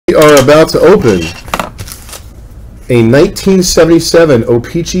We are about to open a 1977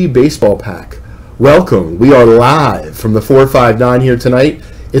 O-Pee-Chee baseball pack. Welcome. We are live from the 459 here tonight.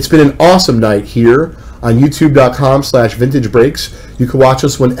 It's been an awesome night here on youtube.com/vintagebreaks. You can watch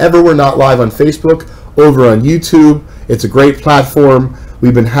us whenever we're not live on Facebook, over on YouTube. It's a great platform.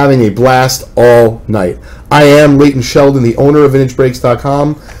 We've been having a blast all night. I am Leighton Sheldon, the owner of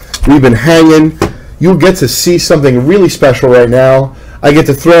vintagebreaks.com. We've been hanging. You'll get to see something really special right now. I get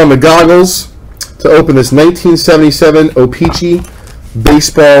to throw on the goggles to open this 1977 O-Pee-Chee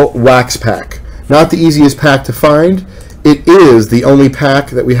baseball wax pack. Not the easiest pack to find. It is the only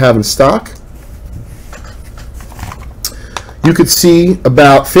pack that we have in stock. You could see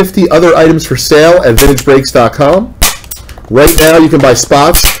about 50 other items for sale at vintagebreaks.com. Right now you can buy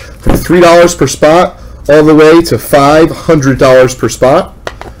spots from $3 per spot all the way to $500 per spot.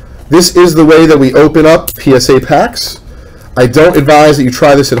 This is the way that we open up PSA packs. I don't advise that you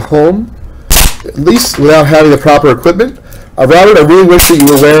try this at home, at least without having the proper equipment. Robert, I really wish that you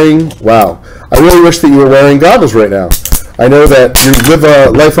were wearing, I really wish that you were wearing goggles right now. I know that you live a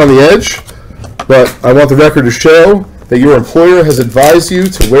life on the edge, but I want the record to show that your employer has advised you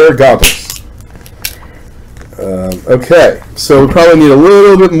to wear goggles. Okay, so we probably need a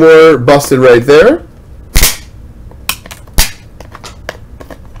little bit more busted right there.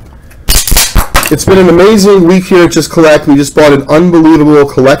 It's been an amazing week here at Just Collect. We just bought an unbelievable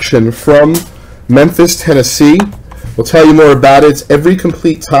collection from Memphis, Tennessee. We'll tell you more about it. It's every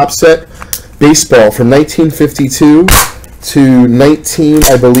complete top set baseball from 1952 to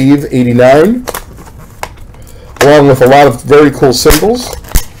 89, along with a lot of very cool symbols.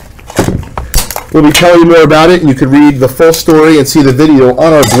 We'll be telling you more about it, and you can read the full story and see the video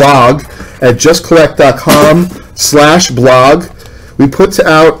on our blog at justcollect.com/blog. We put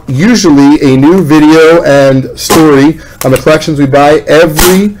out usually a new video and story on the collections we buy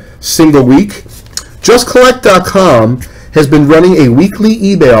every single week. JustCollect.com has been running a weekly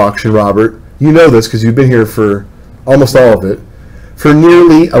eBay auction, Robert. You know this because you've been here for almost all of it. For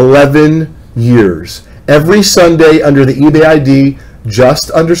nearly 11 years. Every Sunday under the eBay ID,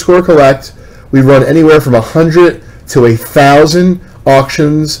 just_collect, we run anywhere from 100 to 1,000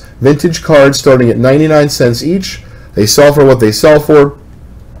 auctions, vintage cards starting at 99 cents each. They sell for what they sell for.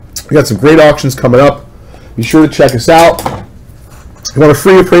 We got some great auctions coming up. Be sure to check us out. If you want a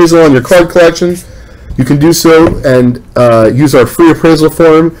free appraisal on your card collection, you can do so and use our free appraisal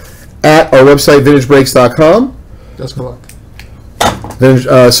form at our website, vintagebreaks.com. Just Collect.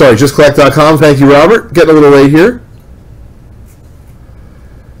 JustCollect.com. Thank you, Robert. Getting a little late here.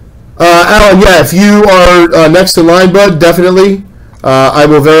 Alan, yeah, if you are next in line, bud, definitely. I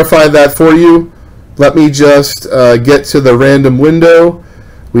will verify that for you. Let me just get to the random window.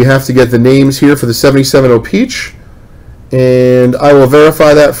 We have to get the names here for the 77 O-Pee-Chee. And I will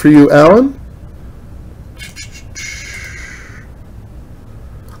verify that for you, Alan.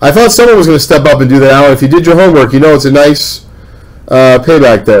 I thought someone was going to step up and do that, Alan. If you did your homework, you know it's a nice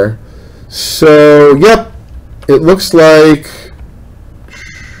payback there. So, yep, it looks like...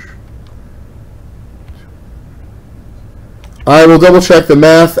 I will double check the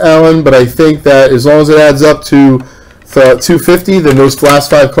math, Alan, but I think that as long as it adds up to 250, then those last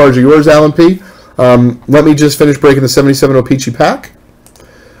 5 cards are yours, Alan P. Let me just finish breaking the 77 O-Pee-Chee pack.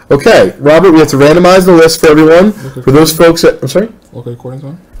 Okay, Robert, we have to randomize the list for everyone. Okay, for those folks that... I'm sorry? Okay, recording's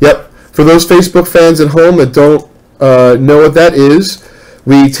on? Yep. For those Facebook fans at home that don't know what that is,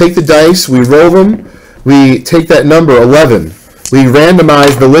 we take the dice, we roll them, we take that number, 11. We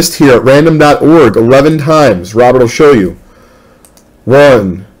randomize the list here at random.org 11 times. Robert will show you.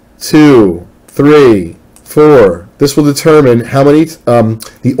 1, 2, 3, 4. This will determine how many,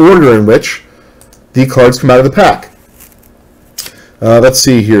 the order in which the cards come out of the pack. Let's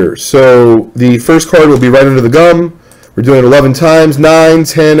see here. So the first card will be right under the gum. We're doing it 11 times, 9,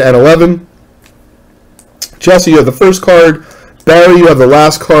 10, and 11. Chelsea, you have the first card. Barry, you have the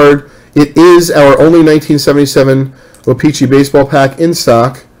last card. It is our only 1977 O-Pee-Chee baseball pack in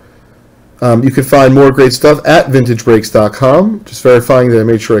stock. You can find more great stuff at vintagebreaks.com. Just verifying that I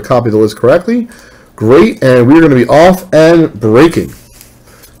made sure I copied the list correctly. Great, and we're going to be off and breaking.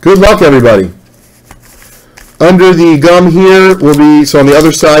 Good luck, everybody. Under the gum here will be, so on the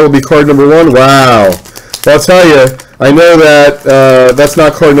other side will be card number 1. Wow. Well, I'll tell you, I know that that's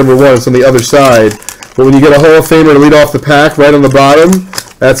not card number 1. It's on the other side. But when you get a Hall of Famer to lead off the pack right on the bottom,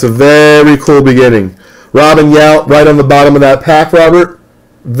 that's a very cool beginning. Robin Yount right on the bottom of that pack, Robert.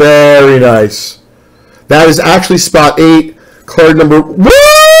 Very nice. That is actually spot 8, card number...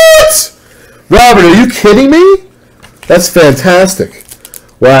 What? Robert, are you kidding me? That's fantastic.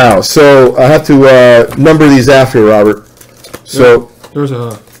 Wow. So I have to number these after, Robert. So there's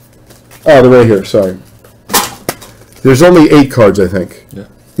a Oh, they're right here. Sorry. There's only 8 cards, I think. Yeah.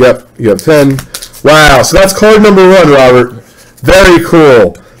 Yep, you have 10. Wow, so that's card number 1, Robert. Very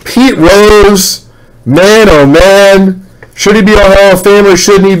cool. Pete Rose, man, oh man. Should he be a Hall of Famer?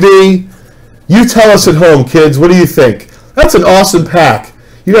 Shouldn't he be? You tell us at home, kids. What do you think? That's an awesome pack.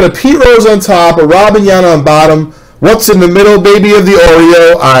 You got a Pete Rose on top, a Robin Yount on bottom. What's in the middle, baby, of the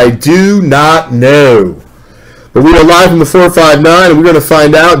Oreo? I do not know. But we are live from the 459, and we're going to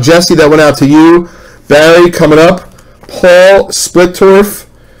find out. Jesse, that went out to you. Barry, coming up. Paul Splittorf.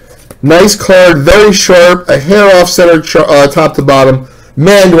 Nice card, very sharp, a hair off center top to bottom.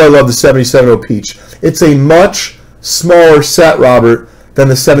 Man, do I love the 77 O-Pee-Chee. It's a much smaller set, Robert, than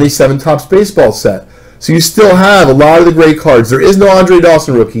the 77 Topps baseball set. So you still have a lot of the great cards. There is no Andre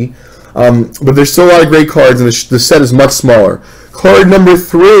Dawson rookie, but there's still a lot of great cards, and the set is much smaller. Card number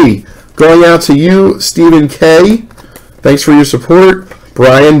 3, going out to you, Stephen K. Thanks for your support.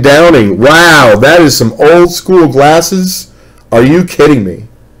 Brian Downing. Wow, that is some old school glasses. Are you kidding me?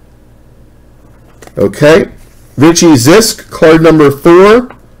 Okay. Richie Zisk, card number 4.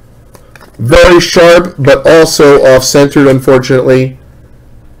 Very sharp, but also off-centered, unfortunately.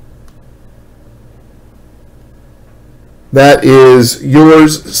 That is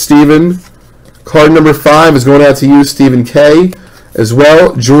yours, Stephen. Card number 5 is going out to you, Stephen K. As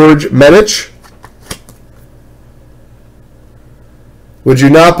well, George Medich. Would you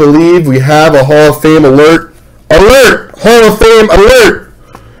not believe we have a Hall of Fame alert? Alert! Hall of Fame alert!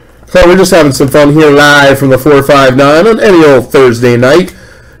 So we're just having some fun here live from the 459 on any old Thursday night.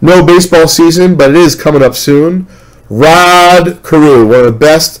 No baseball season, but it is coming up soon. Rod Carew, one of the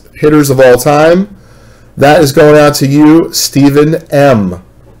best hitters of all time. That is going out to you, Stephen M.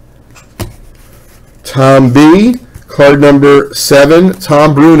 Tom B, card number 7.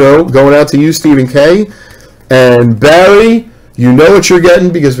 Tom Bruno, going out to you, Stephen K. And Barry, you know what you're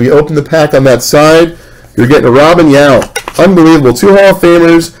getting because we opened the pack on that side. You're getting a Robin Yount. Unbelievable. 2 Hall of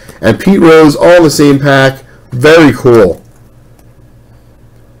Famers and Pete Rose all in the same pack. Very cool.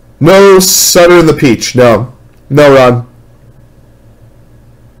 No Sutter in the Peach. No. No, Ron.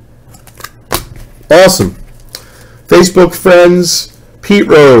 Awesome. Facebook friends, Pete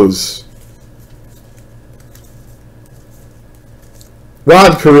Rose.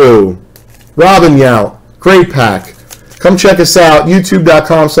 Rod Carew. Robin Yount. Great pack. Come check us out,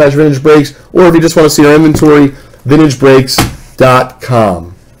 youtube.com/vintagebreaks, or if you just want to see our inventory,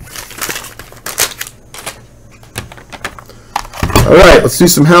 vintagebreaks.com. All right, let's do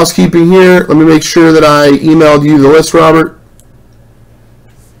some housekeeping here. Let me make sure that I emailed you the list, Robert.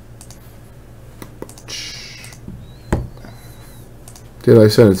 Did I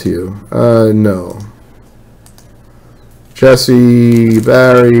send it to you? No. Jesse,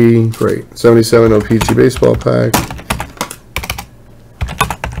 Barry, great. 77 O-Pee-Chee baseball pack.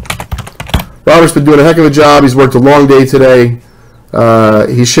 Robert's been doing a heck of a job. He's worked a long day today.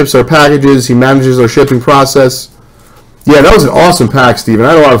 He ships our packages. He manages our shipping process. Yeah, that was an awesome pack, Steven. I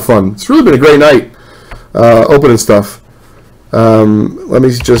had a lot of fun. It's really been a great night opening stuff. Let me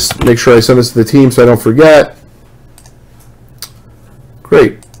just make sure I send this to the team so I don't forget.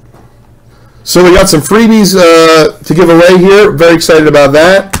 Great. So we got some freebies to give away here. Very excited about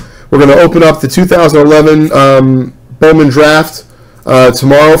that. We're going to open up the 2011 Bowman Draft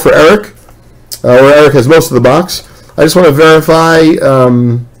tomorrow for Eric. Where Eric has most of the box. I just want to verify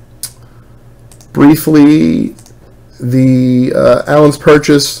briefly the Allen's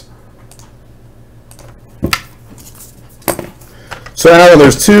purchase. So Allen,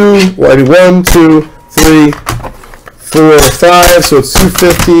 there's 2, well, I mean 1, 2, 3, 4, 5, so it's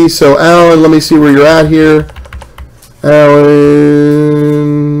 250. So Allen, let me see where you're at here.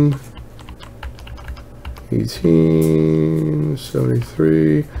 Allen, 18,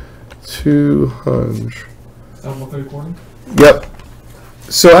 73. 200. Recording? Yep.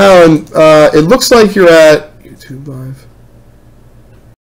 So Alan, it looks like you're at YouTube Live.